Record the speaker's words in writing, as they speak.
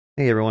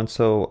Hey everyone,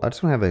 so I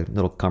just want to have a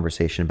little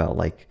conversation about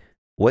like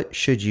what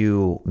should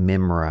you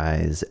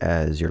memorize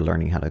as you're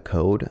learning how to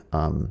code.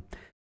 I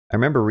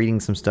remember reading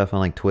some stuff on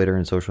like Twitter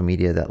and social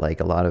media that like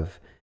a lot of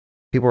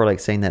people are like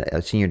saying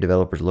that senior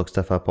developers look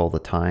stuff up all the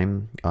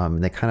time.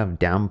 And they kind of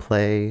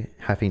downplay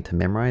having to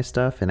memorize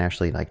stuff and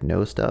actually like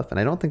know stuff. And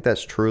I don't think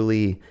that's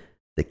truly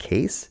the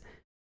case.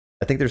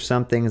 I think there's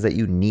some things that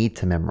you need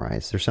to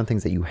memorize. There's some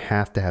things that you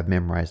have to have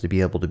memorized to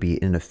be able to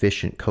be an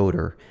efficient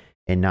coder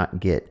and not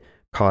get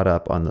caught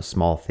up on the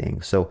small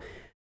things. So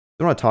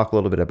I want to talk a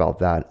little bit about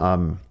that.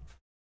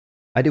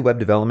 I do web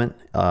development.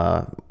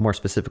 More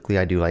specifically,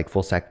 I do like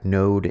full stack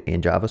Node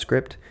and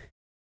JavaScript.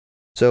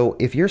 So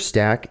if your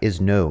stack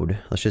is Node,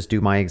 let's just do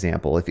my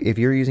example. If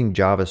you're using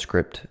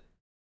JavaScript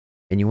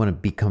and you want to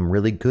become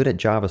really good at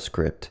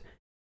JavaScript,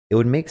 it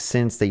would make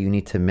sense that you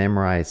need to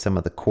memorize some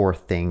of the core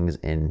things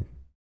in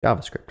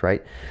JavaScript,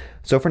 right?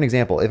 So for an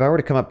example, if I were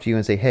to come up to you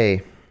and say,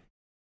 hey,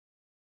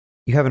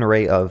 you have an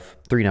array of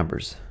 3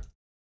 numbers.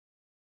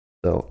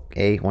 So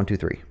A, 1, 2,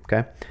 3,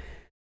 okay?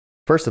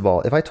 First of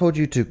all, if I told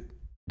you to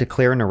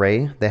declare an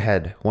array that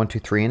had 1, 2,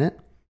 3 in it,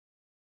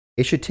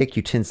 it should take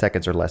you 10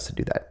 seconds or less to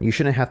do that. You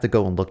shouldn't have to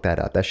go and look that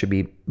up. That should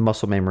be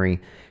muscle memory.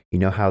 You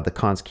know how the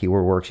const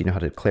keyword works. You know how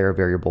to declare a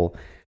variable.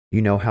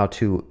 You know how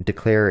to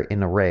declare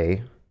an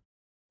array.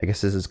 I guess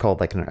this is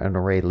called like an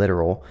array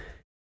literal.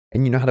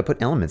 And you know how to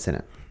put elements in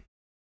it.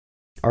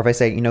 Or if I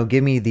say,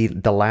 give me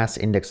the last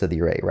index of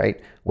the array,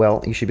 right?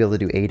 Well, you should be able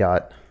to do a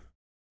dot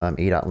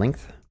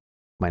length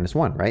minus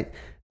 1, right?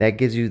 That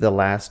gives you the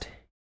last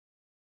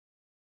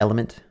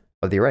element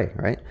of the array,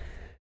 right?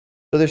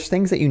 So there's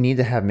things that you need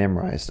to have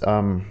memorized.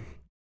 I'll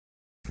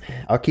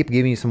keep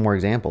giving you some more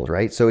examples,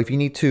 right? So if you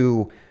need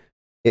to,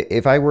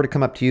 if I were to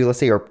come up to you, let's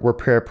say we're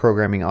pair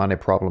programming on a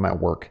problem at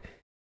work,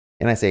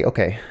 and I say,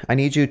 okay, I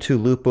need you to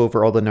loop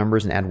over all the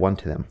numbers and add 1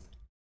 to them.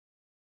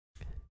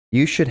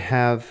 You should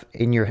have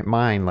in your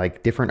mind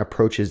like different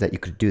approaches that you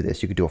could do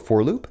this. You could do a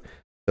for loop.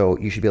 So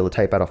you should be able to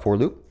type out a for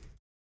loop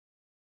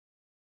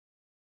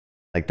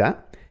like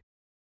that.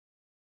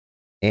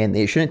 And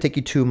it shouldn't take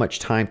you too much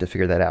time to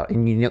figure that out.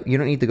 And you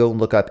don't need to go and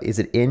look up, is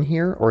it in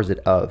here or is it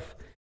of?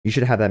 You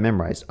should have that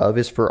memorized. Of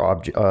is for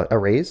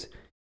arrays,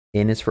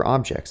 in is for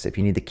objects, if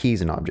you need the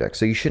keys in objects.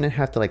 So you shouldn't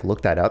have to like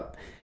look that up.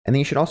 And then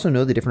you should also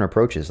know the different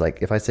approaches.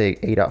 Like if I say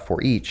a dot for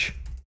each,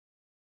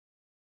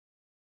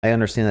 I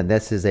understand that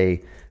this is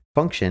a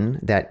function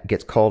that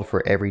gets called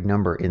for every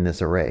number in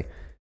this array.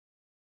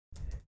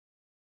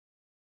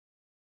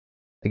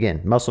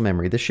 Again, muscle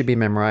memory, this should be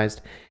memorized.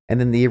 And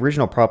then the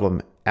original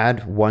problem,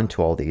 add 1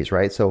 to all these,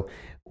 right? So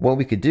what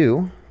we could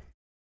do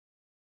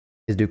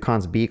is do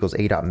const b equals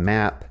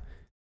a.map,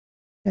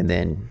 and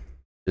then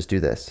just do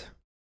this,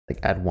 like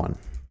add 1.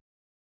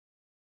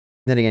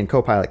 Then again,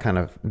 Copilot kind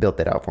of built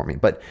that out for me.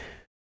 But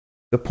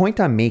the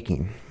point I'm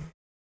making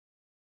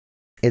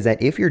is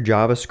that if you're a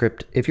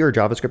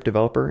JavaScript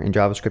developer and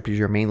JavaScript is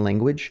your main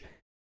language,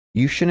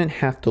 you shouldn't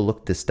have to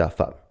look this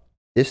stuff up.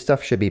 This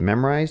stuff should be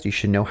memorized. You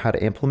should know how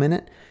to implement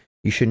it.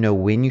 You should know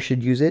when you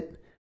should use it.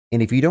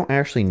 And if you don't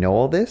actually know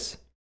all this,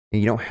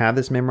 and you don't have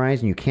this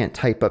memorized, and you can't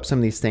type up some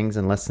of these things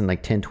in less than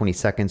like 10, 20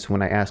 seconds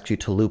when I ask you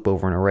to loop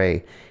over an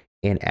array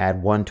and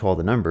add 1 to all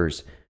the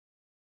numbers,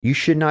 you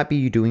should not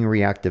be doing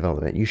React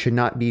development. You should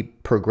not be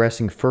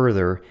progressing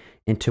further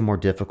into more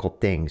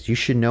difficult things. You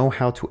should know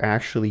how to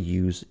actually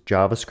use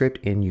JavaScript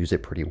and use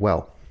it pretty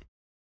well.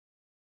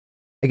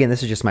 Again,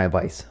 this is just my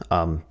advice.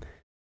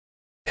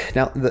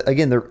 Now,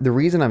 the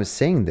reason I'm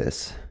saying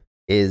this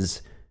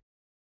is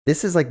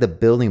like the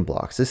building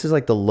blocks. This is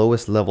like the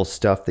lowest level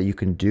stuff that you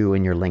can do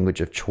in your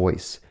language of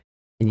choice.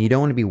 And you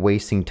don't want to be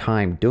wasting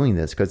time doing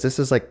this because this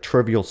is like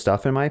trivial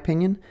stuff in my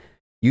opinion.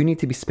 You need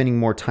to be spending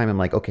more time in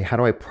like, okay, how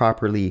do I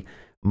properly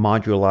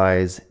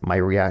modularize my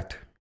React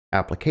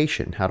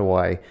application? How do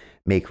I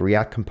make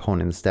React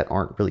components that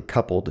aren't really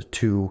coupled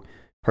to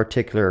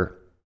particular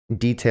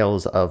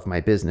details of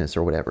my business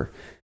or whatever?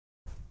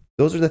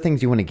 Those are the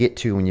things you want to get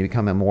to when you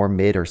become a more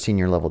mid or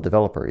senior level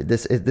developer.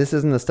 This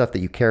isn't the stuff that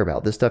you care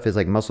about. This stuff is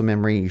like muscle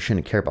memory. You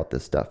shouldn't care about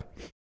this stuff.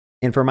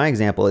 And for my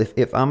example,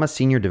 if I'm a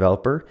senior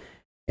developer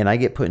and I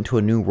get put into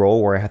a new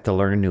role where I have to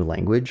learn a new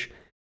language,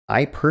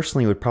 I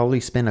personally would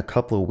probably spend a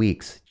couple of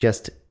weeks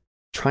just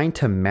trying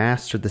to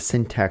master the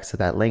syntax of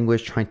that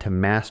language, trying to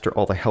master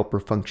all the helper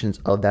functions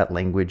of that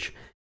language,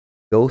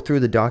 go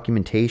through the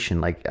documentation.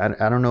 Like,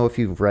 I don't know if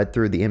you've read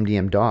through the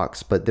MDM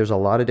docs, but there's a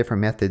lot of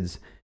different methods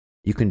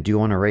you can do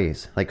on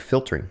arrays, like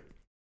filtering.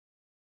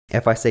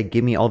 If I say,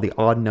 give me all the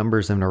odd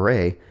numbers in an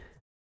array,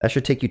 that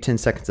should take you 10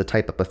 seconds to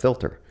type up a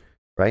filter,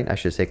 right? I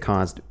should say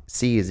const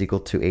c is equal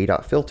to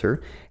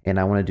a.filter, and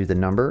I want to do the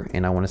number,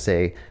 and I want to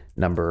say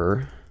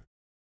number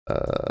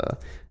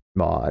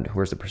mod,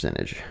 where's the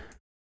percentage?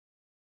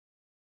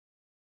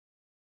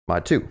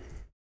 Mod 2.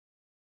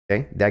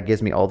 Okay, that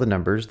gives me all the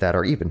numbers that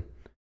are even.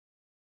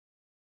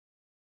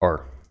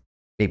 Or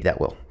maybe that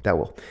will.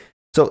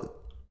 So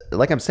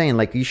like I'm saying,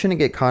 like you shouldn't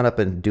get caught up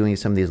in doing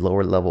some of these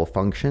lower level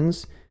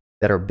functions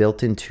that are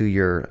built into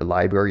your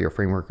library or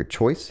framework of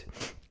choice.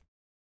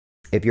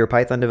 If you're a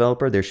Python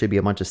developer, there should be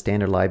a bunch of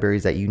standard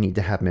libraries that you need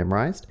to have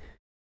memorized.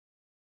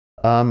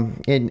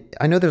 And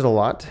I know there's a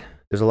lot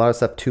of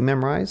stuff to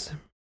memorize,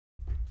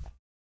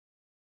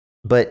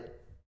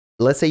 but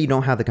let's say you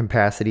don't have the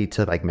capacity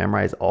to like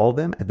memorize all of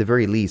them. At the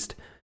very least,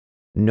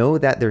 know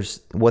that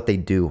there's what they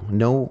do.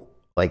 Know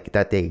like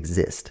that they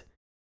exist.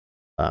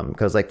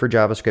 Because like for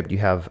JavaScript, you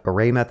have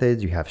array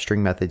methods, you have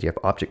string methods, you have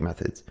object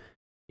methods,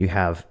 you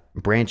have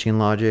branching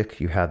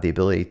logic, you have the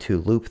ability to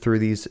loop through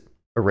these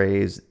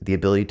arrays, the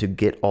ability to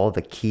get all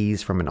the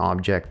keys from an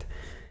object.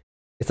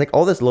 It's like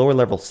all this lower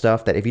level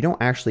stuff that if you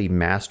don't actually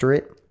master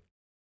it,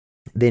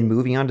 then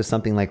moving on to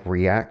something like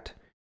React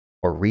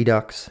or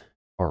Redux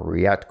or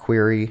React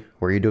Query,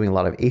 where you're doing a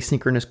lot of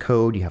asynchronous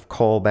code, you have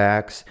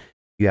callbacks,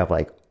 you have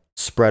like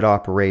spread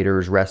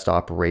operators, REST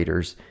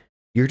operators,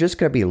 you're just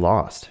going to be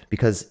lost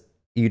because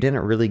you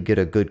didn't really get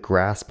a good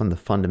grasp on the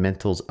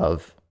fundamentals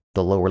of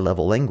the lower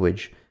level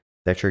language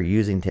that you're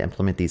using to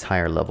implement these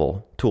higher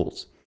level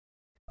tools.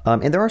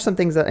 And there are some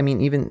things that, I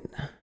mean, even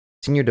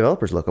senior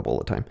developers look up all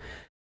the time.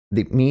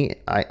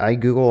 I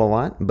Google a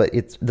lot, but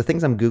it's the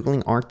things I'm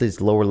Googling aren't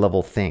these lower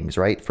level things,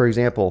 right? For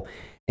example,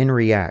 in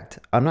React,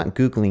 I'm not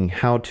Googling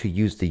how to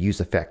use the use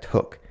effect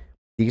hook.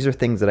 These are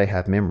things that I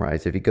have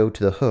memorized. If you go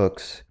to the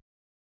hooks,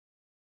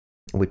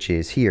 which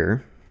is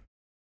here,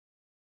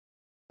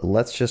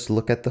 let's just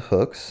look at the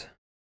hooks.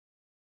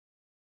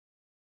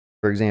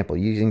 For example,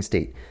 using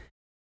state.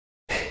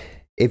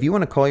 If you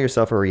want to call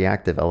yourself a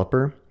React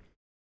developer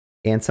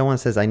and someone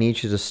says, I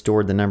need you to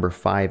store the number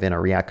 5 in a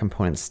React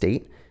component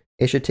state,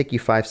 it should take you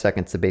 5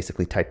 seconds to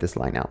basically type this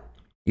line out.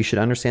 You should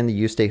understand the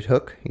use state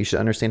hook. You should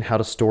understand how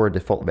to store a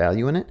default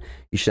value in it.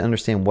 You should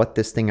understand what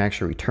this thing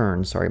actually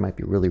returns. Sorry, it might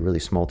be really, really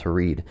small to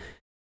read.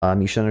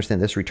 You should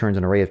understand this returns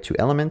an array of 2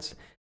 elements.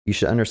 You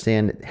should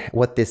understand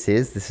what this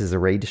is. This is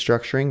array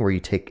destructuring, where you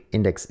take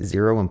index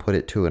 0 and put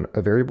it to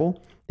a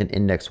variable, and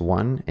index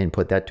 1 and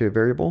put that to a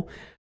variable.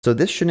 So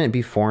this shouldn't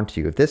be foreign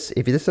to you. If this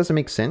doesn't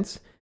make sense,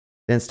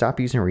 then stop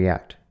using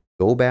React.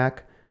 Go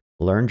back,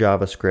 learn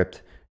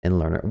JavaScript, and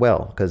learn it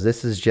well, because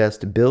this is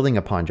just building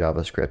upon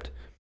JavaScript.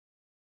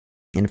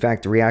 In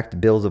fact, React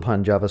builds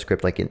upon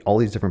JavaScript like in all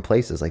these different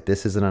places. Like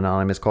this is an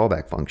anonymous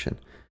callback function,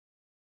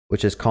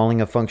 which is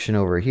calling a function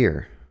over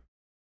here,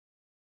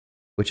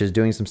 which is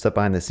doing some stuff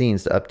behind the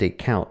scenes to update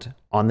count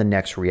on the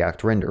next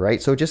React render,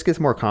 right? So it just gets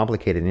more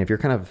complicated. And if you're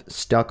kind of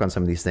stuck on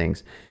some of these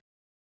things,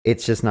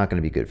 it's just not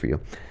going to be good for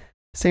you.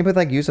 Same with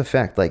like use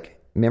effect. Like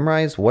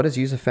memorize, what is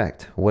use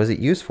effect? What is it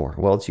used for?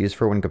 Well, it's used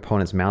for when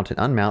components mount and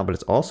unmount, but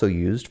it's also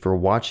used for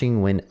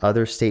watching when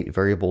other state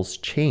variables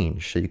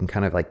change. So you can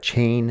kind of like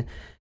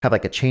have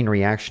like a chain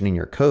reaction in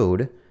your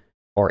code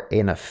or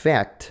an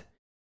effect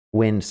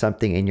when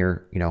something in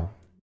your,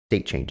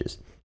 state changes.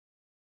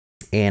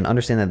 And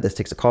understand that this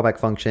takes a callback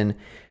function.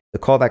 The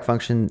callback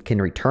function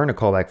can return a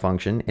callback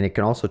function, and it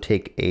can also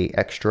take a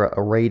extra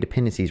array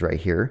dependencies right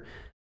here.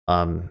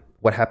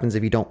 What happens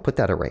if you don't put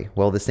that array?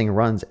 Well, this thing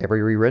runs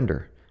every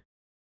re-render.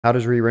 How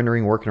does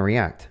re-rendering work in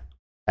React?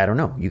 I don't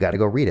know. You got to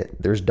go read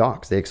it. There's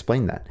docs. They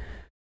explain that.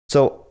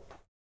 So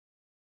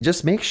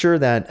just make sure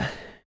that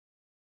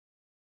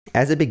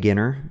as a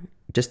beginner,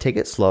 just take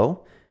it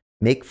slow.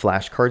 Make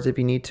flashcards if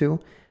you need to.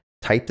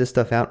 Type this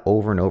stuff out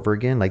over and over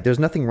again. Like there's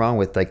nothing wrong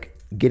with like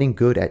getting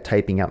good at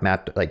typing out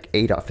map like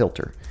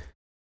a.filter,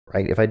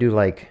 right? If I do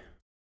like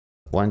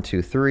 1,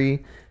 2,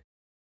 3,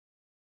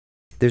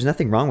 there's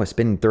nothing wrong with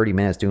spending 30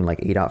 minutes doing like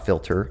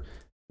a.filter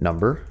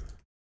number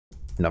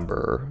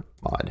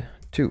mod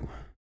 2.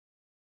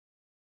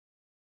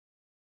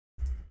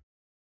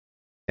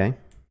 Okay,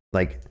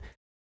 like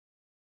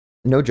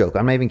no joke,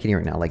 I'm not even kidding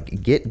right now.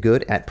 Like get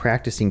good at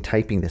practicing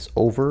typing this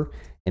over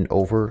and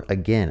over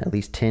again, at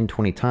least 10,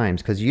 20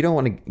 times, because you don't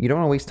want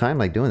to waste time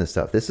like doing this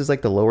stuff. This is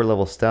like the lower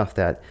level stuff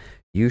that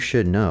you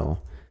should know.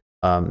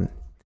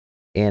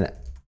 And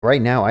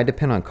right now I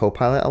depend on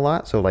Copilot a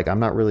lot, so like I'm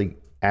not really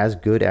as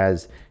good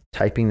as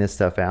typing this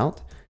stuff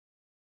out,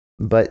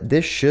 but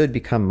this should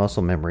become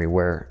muscle memory,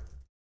 where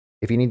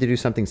if you need to do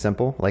something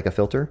simple like a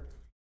filter,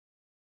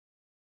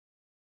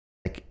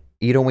 like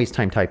you don't waste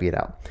time typing it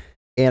out.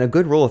 And a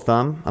good rule of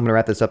thumb, I'm gonna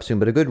wrap this up soon,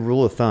 but a good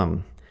rule of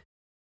thumb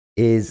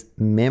is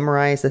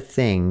memorize the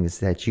things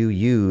that you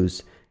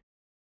use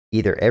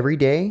either every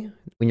day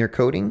when you're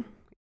coding,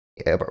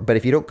 but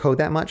if you don't code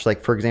that much,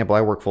 like for example,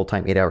 I work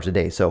full-time 8 hours a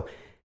day, so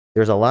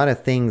there's a lot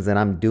of things that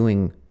I'm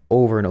doing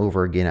over and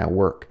over again at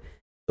work.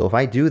 So if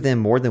I do them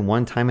more than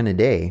one time in a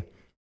day,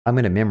 I'm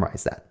going to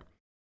memorize that.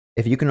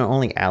 If you can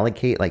only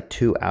allocate like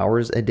 2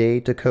 hours a day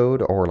to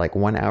code or like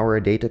 1 hour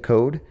a day to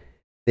code,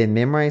 then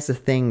memorize the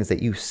things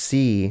that you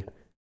see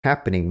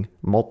happening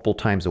multiple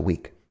times a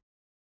week.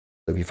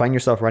 So if you find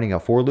yourself writing a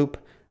for loop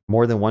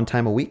more than one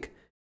time a week,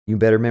 you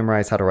better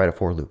memorize how to write a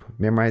for loop.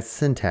 Memorize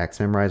syntax,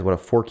 memorize what a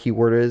for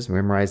keyword is,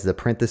 memorize the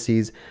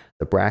parentheses,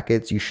 the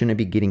brackets. You shouldn't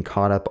be getting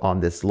caught up on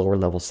this lower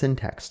level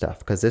syntax stuff,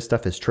 because this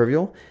stuff is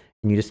trivial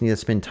and you just need to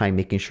spend time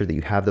making sure that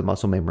you have the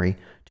muscle memory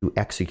to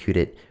execute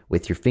it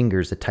with your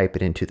fingers to type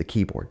it into the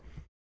keyboard.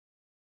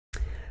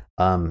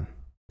 Yeah,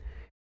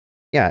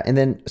 and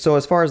then so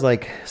as far as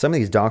like some of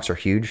these docs are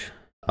huge,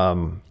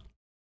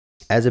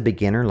 As a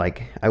beginner,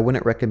 like I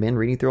wouldn't recommend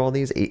reading through all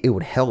these. It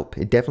would help.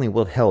 It definitely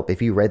will help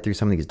if you read through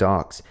some of these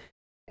docs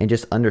and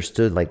just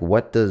understood like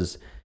what does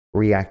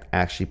React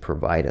actually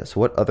provide us?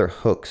 What other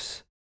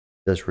hooks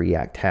does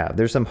React have?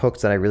 There's some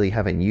hooks that I really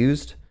haven't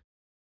used.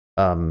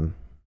 Kind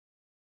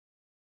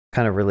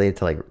of related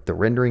to like the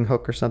rendering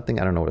hook or something.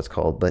 I don't know what it's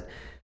called, but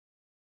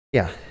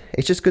yeah,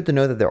 it's just good to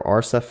know that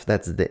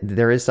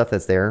there is stuff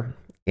that's there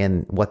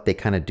and what they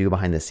kind of do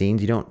behind the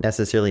scenes. You don't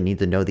necessarily need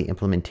to know the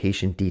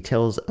implementation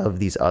details of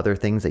these other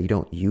things that you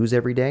don't use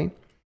every day,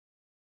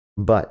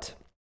 but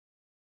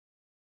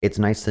it's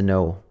nice to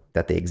know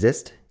that they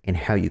exist and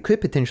how you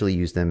could potentially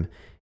use them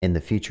in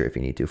the future if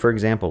you need to. For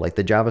example, like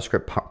the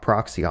JavaScript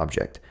proxy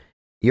object.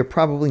 You're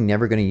probably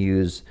never going to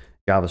use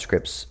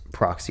JavaScript's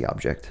proxy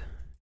object,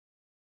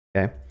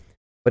 okay?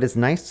 But it's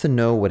nice to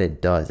know what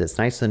it does. It's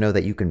nice to know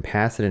that you can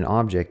pass it an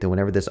object, and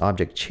whenever this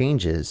object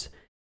changes,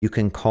 you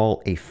can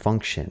call a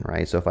function,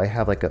 right? So if I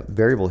have like a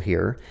variable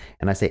here,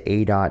 and I say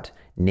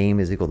a.name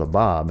is equal to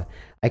Bob,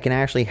 I can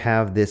actually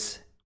have this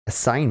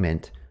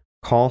assignment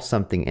call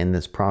something in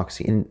this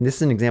proxy. And this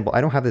is an example. I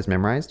don't have this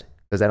memorized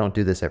because I don't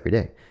do this every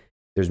day.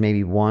 There's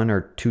maybe 1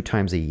 or 2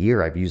 times a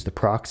year I've used the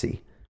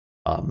proxy.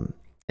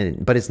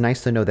 But it's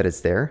nice to know that it's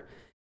there,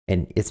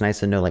 and it's nice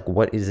to know like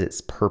what is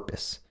its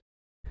purpose.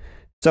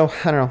 So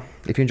I don't know,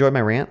 if you enjoyed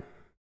my rant,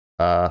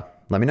 let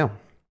me know.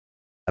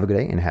 Have a good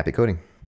day and happy coding.